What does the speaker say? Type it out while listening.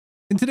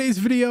In today's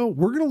video,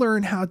 we're going to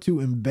learn how to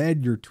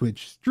embed your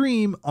Twitch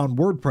stream on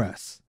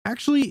WordPress.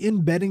 Actually,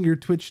 embedding your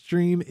Twitch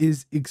stream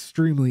is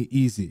extremely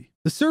easy.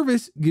 The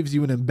service gives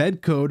you an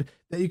embed code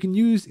that you can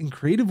use in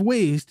creative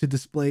ways to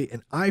display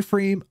an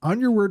iframe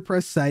on your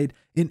WordPress site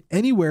in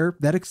anywhere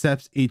that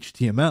accepts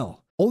HTML.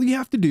 All you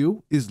have to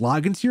do is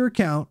log into your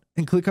account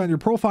and click on your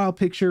profile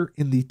picture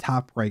in the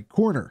top right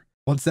corner.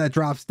 Once that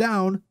drops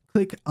down,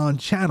 click on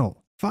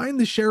Channel. Find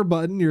the share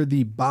button near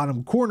the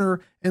bottom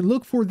corner and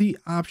look for the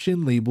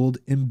option labeled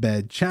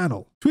Embed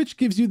Channel. Twitch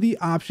gives you the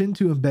option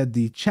to embed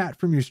the chat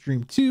from your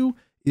stream too,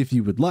 if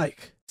you would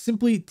like.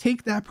 Simply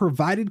take that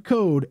provided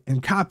code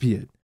and copy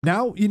it.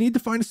 Now you need to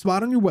find a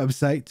spot on your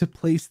website to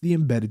place the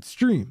embedded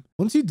stream.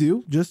 Once you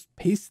do, just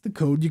paste the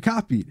code you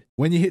copied.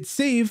 When you hit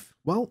save,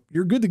 well,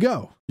 you're good to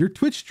go. Your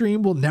Twitch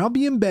stream will now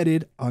be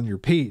embedded on your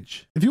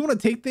page. If you want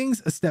to take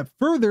things a step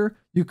further,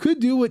 you could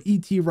do what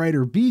ET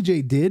Writer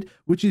BJ did,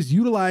 which is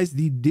utilize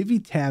the Divi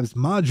Tabs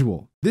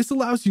module. This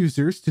allows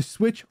users to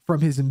switch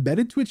from his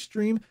embedded Twitch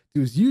stream to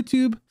his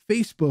YouTube,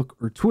 Facebook,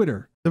 or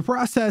Twitter. The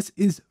process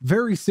is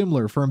very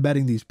similar for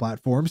embedding these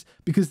platforms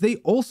because they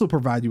also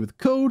provide you with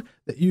code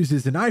that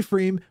uses an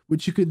iframe,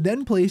 which you can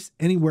then place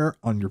anywhere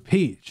on your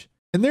page.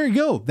 And there you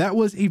go. That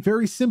was a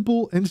very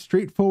simple and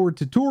straightforward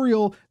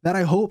tutorial that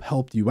I hope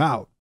helped you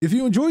out. If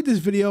you enjoyed this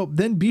video,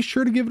 then be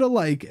sure to give it a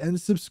like and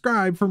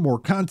subscribe for more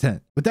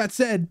content. With that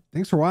said,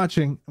 thanks for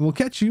watching, and we'll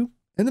catch you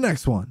in the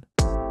next one.